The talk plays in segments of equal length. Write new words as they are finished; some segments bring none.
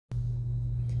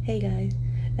Hey guys,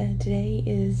 today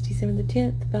is December the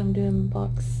 10th, but I'm doing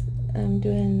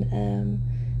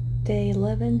day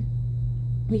 11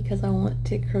 because I want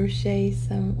to crochet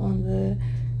some on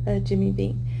the Jimmy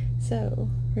Bean. So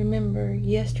remember,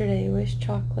 yesterday was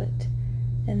chocolate,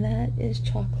 and that is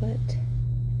chocolate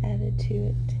added to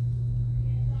it.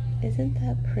 Isn't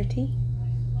that pretty?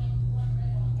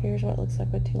 Here's what it looks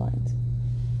like with 2 lines.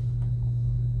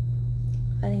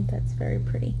 I think that's very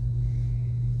pretty.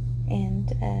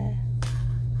 And it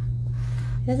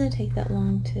doesn't take that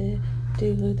long to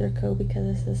do Leitherco because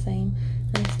it's the same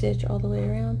stitch all the way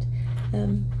around.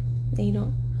 And you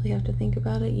don't really have to think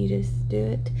about it, you just do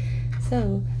it.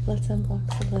 So let's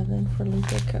unbox 11 for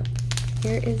Leitherco.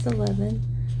 Here is 11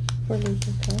 for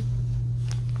Leitherco.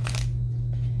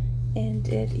 And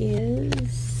it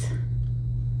is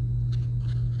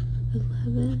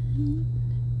 11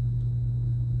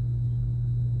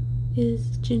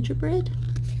 is gingerbread.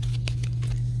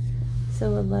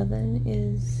 So 11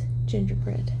 is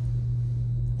gingerbread.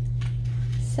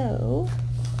 So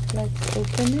let's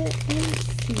open it and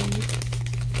see.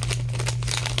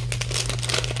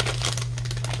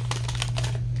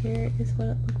 Here is what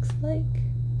it looks like.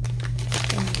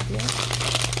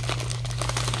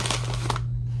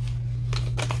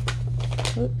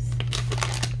 Oops.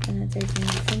 And that's everything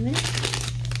that's in there.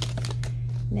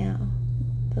 Now,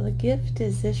 the gift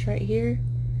is this right here,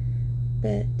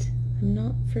 but I'm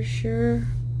not for sure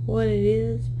what it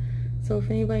is, so if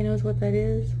anybody knows what that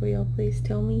is, will y'all please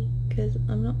tell me, because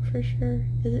I'm not for sure.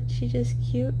 Isn't she just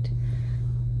cute?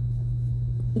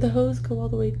 The hose go all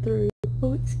the way through.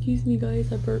 Oh, excuse me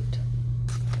guys, I burped.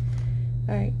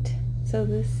 Alright, so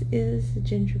this is the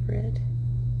gingerbread,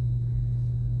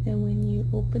 and when you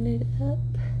open it up,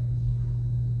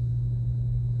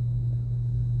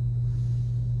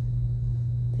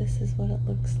 this is what it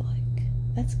looks like.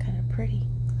 That's kind of pretty.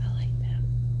 I like that.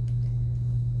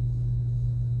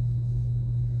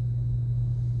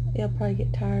 You'll probably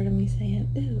get tired of me saying,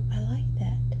 ooh, I like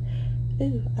that.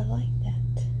 Ooh, I like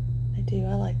that. I do.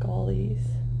 I like all these.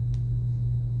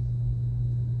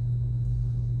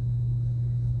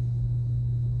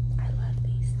 I love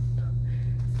these.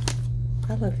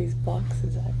 I love these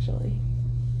boxes, actually.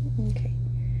 Okay.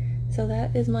 So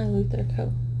that is my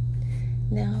Leitherco.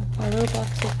 Now, my little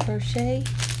box of crochet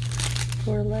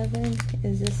for 11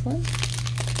 is this one,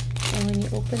 and when you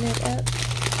open it up,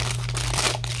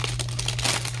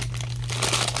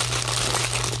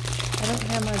 I don't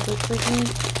have my book with me,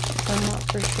 so I'm not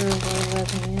for sure what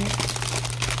 11 is,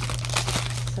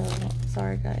 so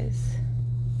sorry guys.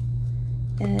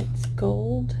 And it's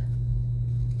gold,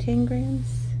 10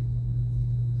 grams.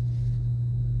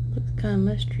 Looks kind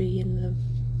of mustardy in the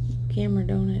camera,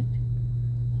 don't it?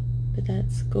 But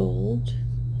that's gold.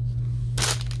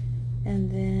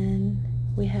 And then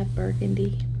we have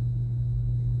burgundy.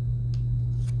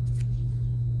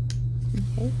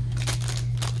 Okay.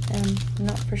 I'm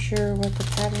not for sure what the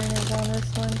pattern is on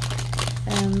this one.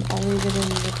 I'll leave it in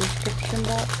the description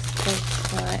box because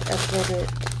when I upload it,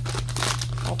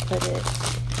 I'll put it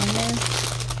in there.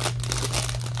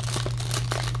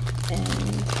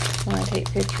 And when I take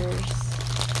pictures,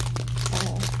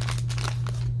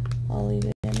 I'll leave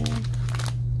it in there.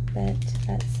 But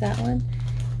that's that one.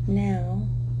 Now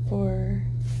for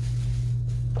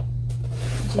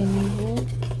Jimmy wool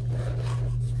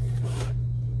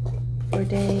for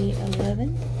day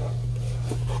 11.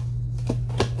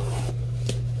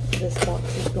 This box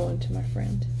is going to my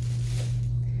friend.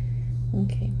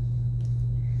 Okay,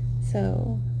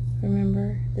 so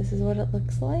remember, this is what it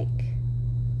looks like.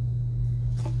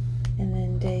 And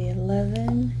then day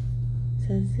 11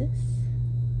 says this.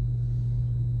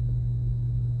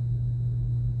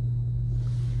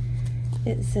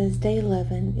 It says day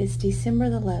 11, it's December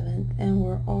the 11th, and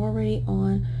we're already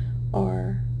on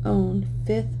our own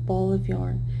 5th ball of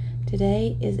yarn.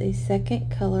 Today is a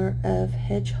second color of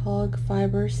hedgehog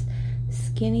fibers,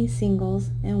 skinny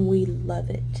singles, and we love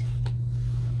it.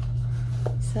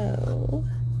 So,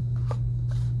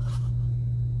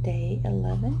 day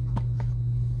 11,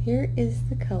 here is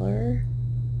the color.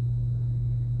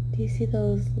 Do you see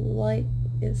those light,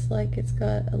 it's like it's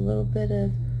got a little bit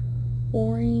of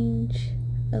orange,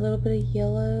 a little bit of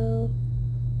yellow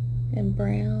and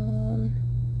brown,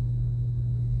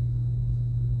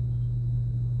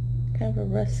 kind of a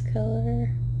rust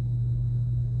color.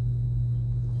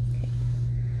 Okay,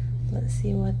 let's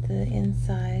see what the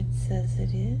inside says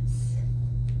it is.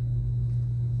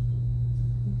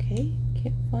 Okay,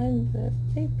 can't find the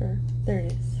paper. There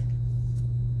it is.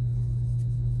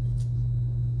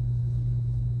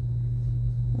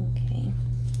 Okay.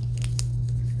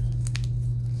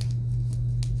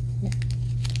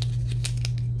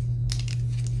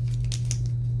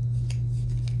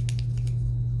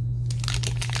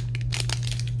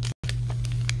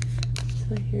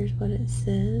 here's what it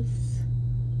says.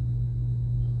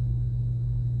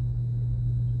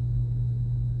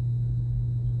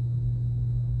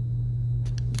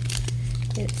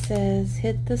 It says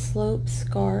Hit the Slope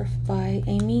Scarf by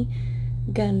Amy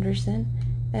Gunderson,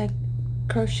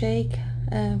 crochet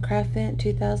craft vent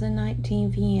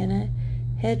 2019 Vienna,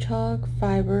 hedgehog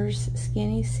fibers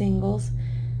skinny singles,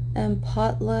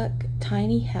 potluck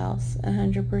tiny house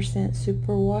 100%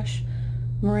 superwash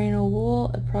merino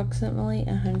wool, approximately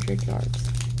 100 yards.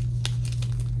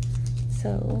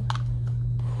 So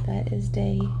that is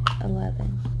day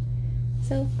 11.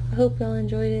 So I hope y'all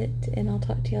enjoyed it, and I'll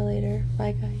talk to y'all later.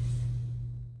 Bye guys.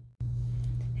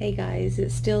 Hey guys,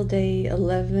 it's still day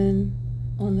 11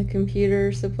 on the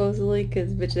computer supposedly,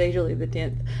 but today's really the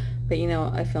 10th. But you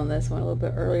know, I filmed this one a little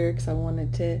bit earlier because I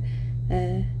wanted to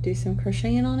do some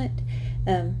crocheting on it.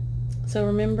 So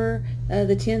remember,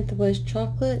 the 10th was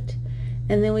chocolate,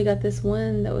 and then we got this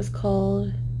one that was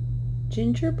called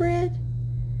gingerbread.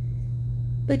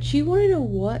 But you want to know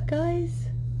what, guys?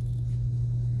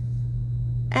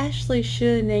 Ashley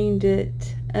should have named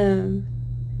it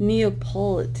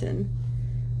Neapolitan.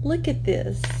 Look at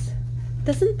this.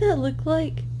 Doesn't that look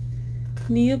like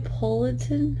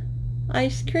Neapolitan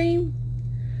ice cream?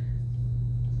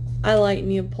 I like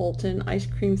Neapolitan ice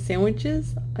cream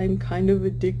sandwiches. I'm kind of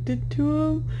addicted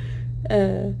to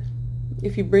them.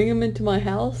 If you bring them into my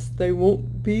house, they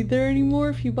won't be there anymore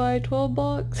if you buy a 12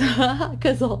 box,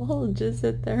 because I'll just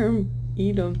sit there and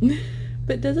eat them.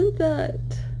 But doesn't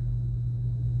that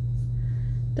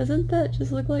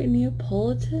just look like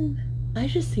Neapolitan? I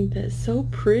just think that's so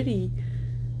pretty.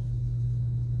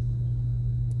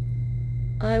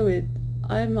 I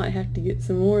might have to get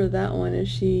some more of that one if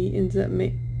she ends up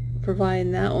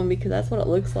providing that one, because that's what it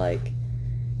looks like.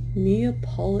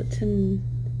 Neapolitan.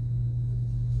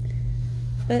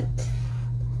 But,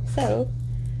 so,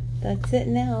 that's it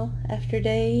now after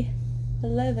day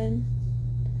 11.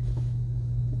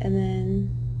 And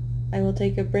then I will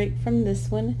take a break from this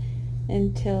one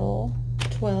until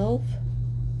 12.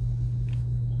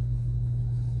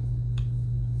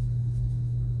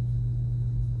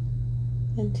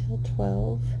 Until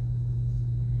 12.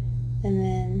 And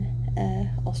then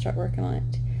I'll start working on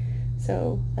it.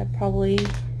 So I'll probably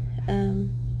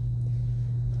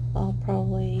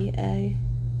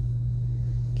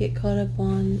get caught up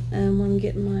on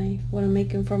what I'm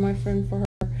making for my friend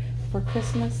for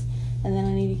Christmas, and then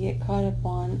I need to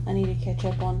catch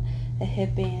up on a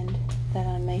headband that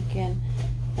I'm making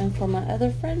for my other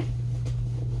friend.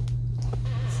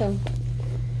 So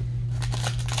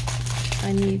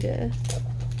I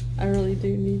really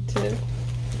do need to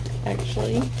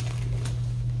actually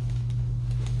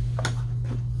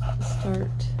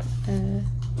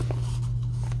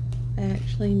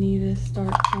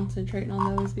start concentrating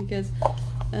on those, because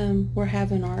we're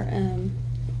having our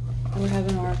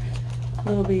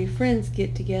little bitty friends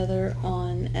get together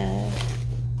on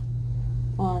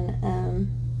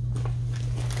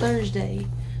Thursday.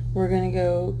 We're gonna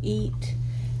go eat,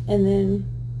 and then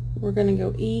we're going to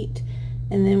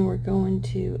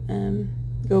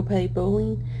go play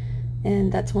bowling,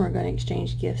 and that's when we're going to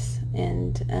exchange gifts.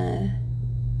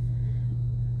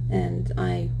 And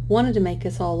I wanted to make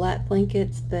us all lap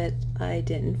blankets, but I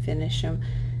didn't finish them.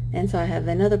 And so I have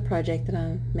another project that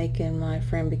I'm making my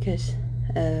friend, because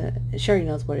she already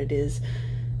knows what it is.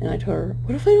 And I told her,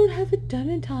 what if I don't have it done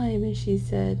in time? And she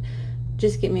said,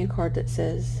 just get me a card that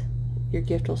says, your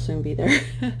gift will soon be there.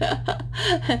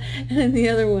 And then the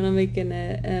other one, I'm making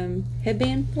a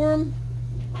headband for him.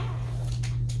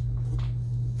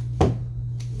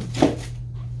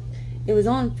 It was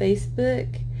on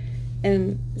Facebook,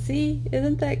 and see,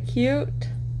 isn't that cute?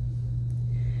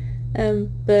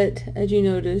 But as you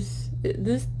notice,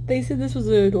 they said this was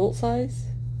an adult size,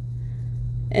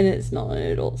 and it's not an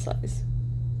adult size.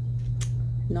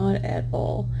 Not at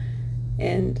all.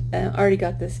 And I already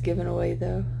got this given away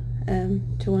though,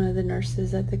 to one of the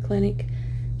nurses at the clinic.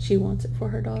 She wants it for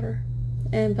her daughter.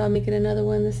 And by making another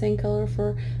one the same color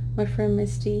for my friend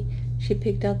Misty, she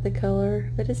picked out the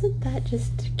color. But isn't that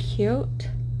just cute?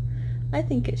 I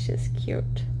think it's just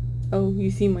cute. Oh,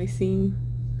 you see my seam?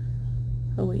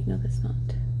 Oh wait, no, that's not.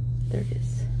 There it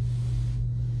is.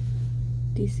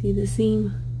 Do you see the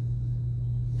seam?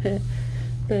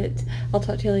 But I'll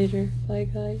talk to you later. Bye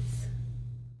guys.